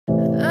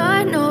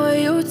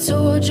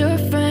told your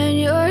friend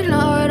you're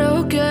not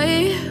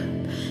okay,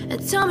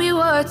 and tell me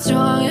what's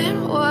wrong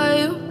and why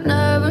you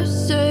never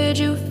said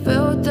you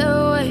felt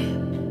that way.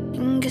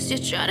 And guess you're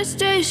trying to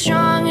stay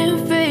strong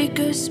and fake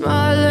a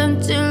smile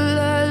until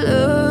I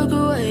look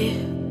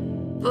away.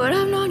 But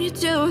I've known you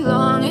too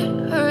long,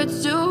 it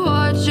hurts to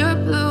watch your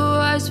blue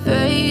eyes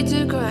fade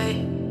to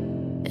gray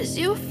as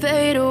you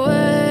fade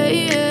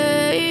away,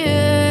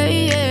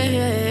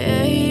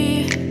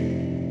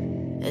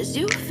 as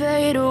you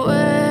fade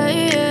away.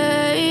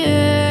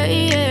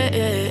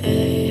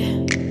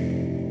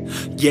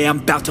 Yeah, I'm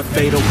about to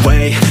fade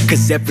away,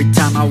 cause every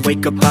time I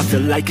wake up I feel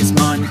like it's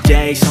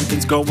Monday.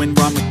 Something's going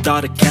wrong with all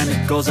the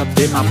chemicals up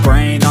in my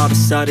brain. All of a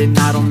sudden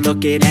I don't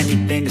look at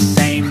anything the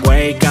same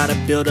way. Got a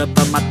build-up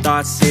of my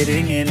thoughts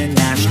sitting in an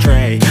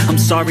ashtray. I'm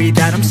sorry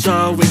that I'm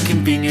so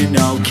inconvenient,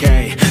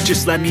 okay.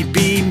 Just let me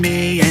be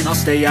me and I'll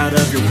stay out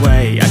of your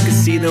way. I can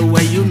see the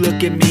way you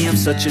look at me, I'm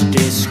such a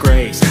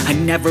disgrace. I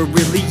never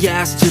really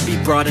asked to be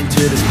brought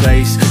into this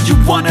place. You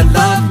wanna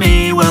love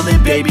me? Well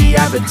then baby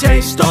I have a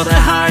taste. All the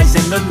highs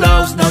and the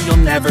lows, no, you'll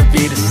never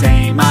be the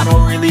same. I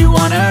don't really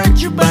wanna hurt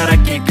you, but I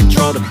can't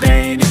control the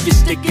pain. If you're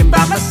sticking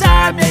by my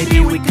side, maybe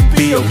we could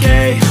be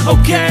okay.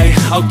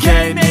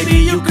 Okay, maybe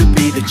you could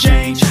be the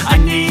change I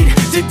need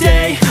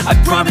today. I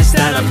promise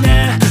that I've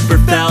never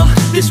felt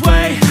this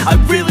way. I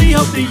really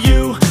hope that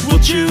you will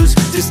choose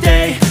to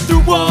stay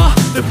through all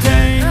the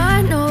pain.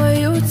 I know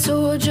you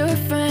told your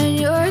friend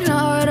you're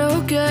not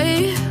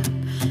okay,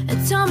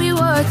 and tell me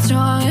what's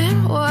wrong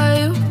and why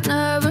you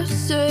never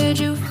said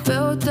you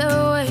felt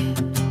that way.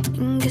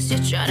 Guess you're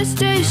trying to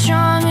stay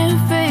strong and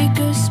fake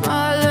a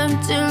smile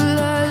until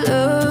I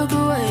look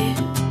away.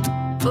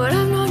 But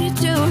I've known you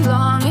too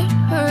long, it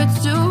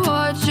hurts to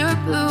watch your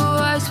blue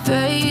eyes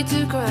fade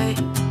to gray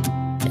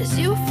as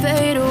you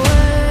fade away,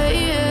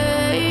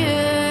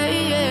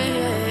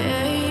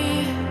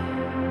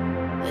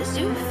 as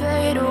you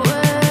fade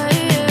away,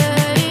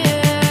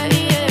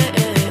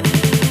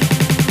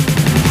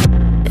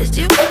 as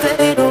you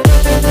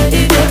fade away.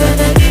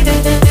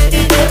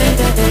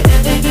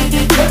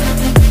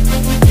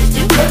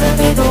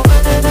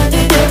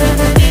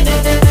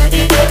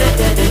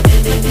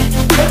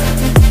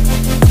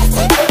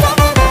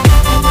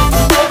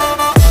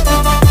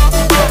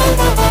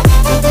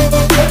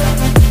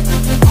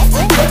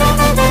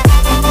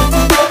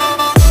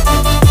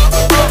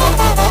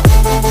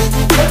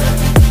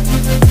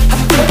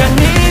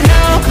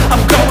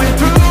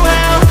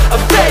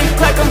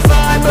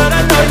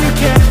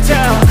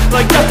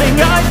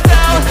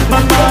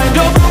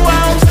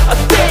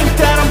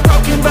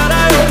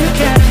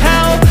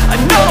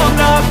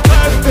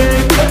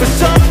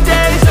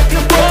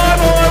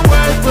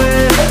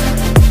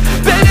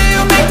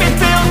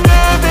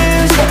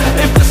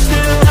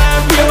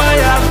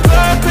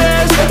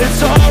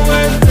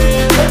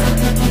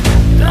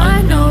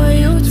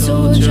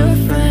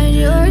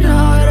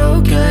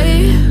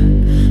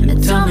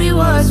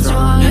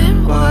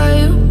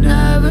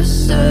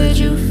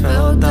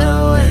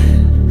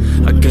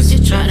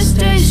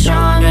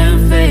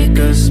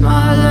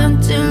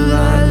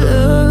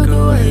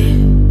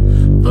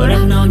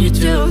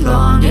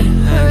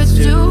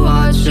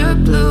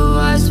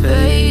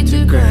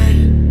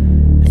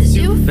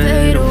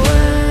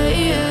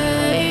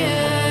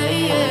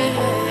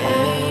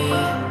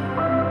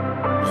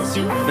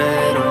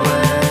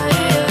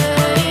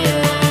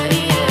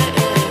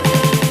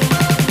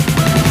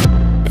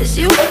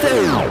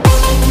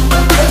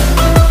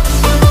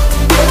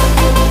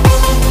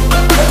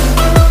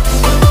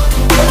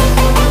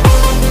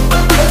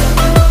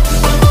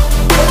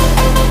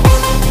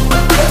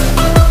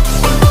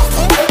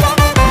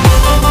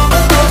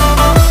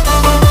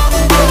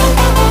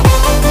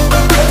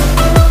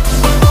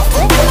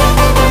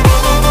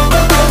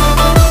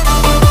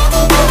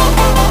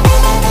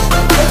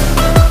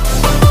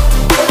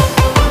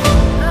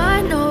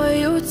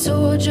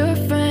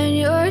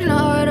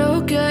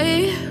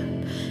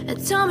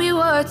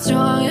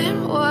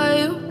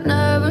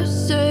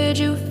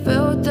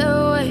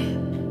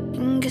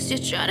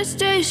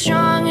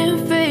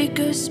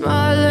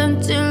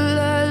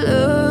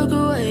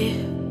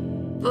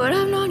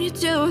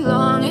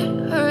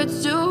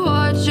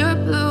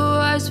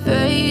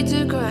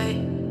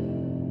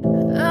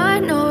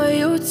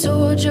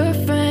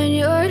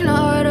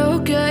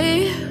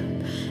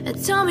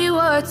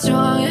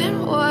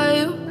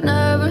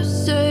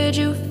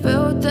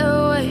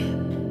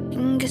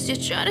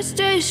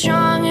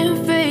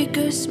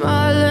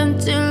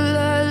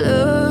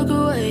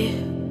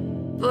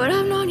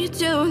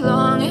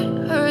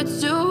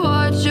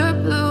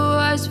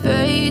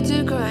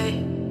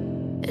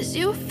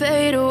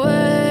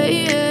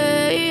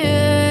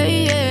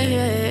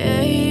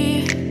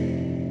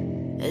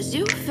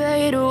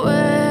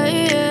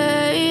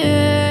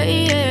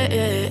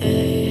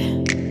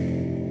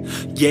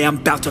 Yeah, I'm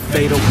about to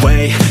fade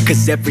away,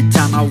 cause every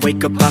time I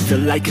wake up I feel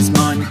like it's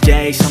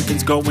Monday.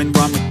 Something's going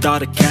wrong with all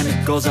the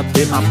chemicals up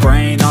in my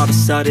brain. All of a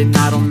sudden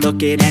I don't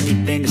look at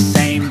anything the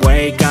same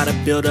way. Gotta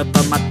build up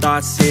of my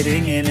thoughts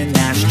sitting in an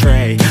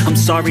ashtray. I'm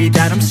sorry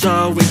that I'm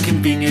so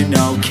inconvenient,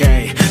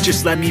 okay.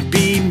 Just let me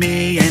be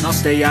me and I'll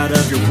stay out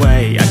of your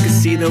way. I can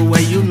see the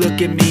way you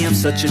look at me, I'm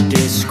such a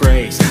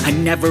disgrace. I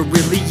never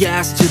really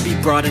asked to be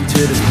brought into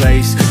this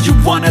place. You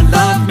wanna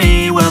love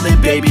me? Well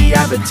then baby,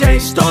 have a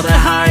taste. All the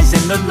highs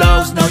and the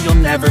lows, no, you'll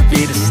never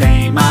be the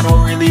same. I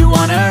don't really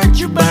wanna hurt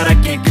you, but I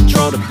can't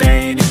control the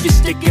pain. If you're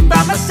sticking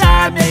by my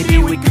side, maybe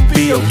we could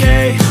be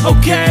okay.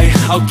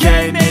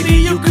 Okay, maybe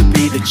you could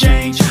be the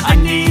change I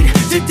need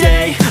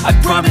today. I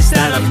promise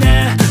that I've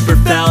never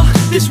felt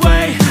this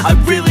way. I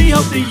really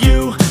hope that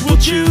you will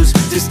choose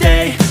to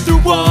stay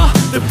through all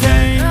the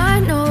pain. I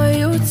know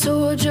you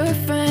told your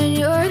friend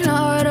you're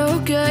not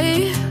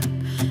okay,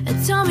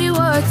 and tell me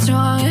what's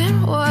wrong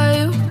and why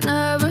you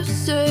never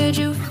said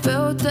you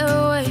felt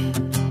that way.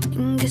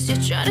 Guess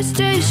you're trying to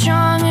stay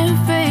strong and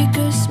fake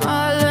a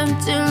smile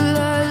until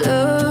I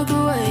look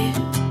away.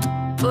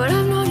 But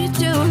I've known you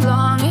too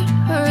long, it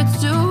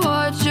hurts to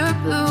watch your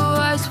blue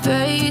eyes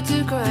fade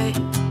to gray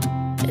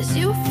as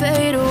you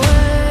fade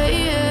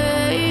away,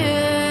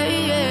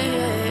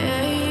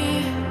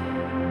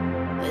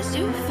 as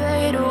you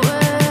fade away.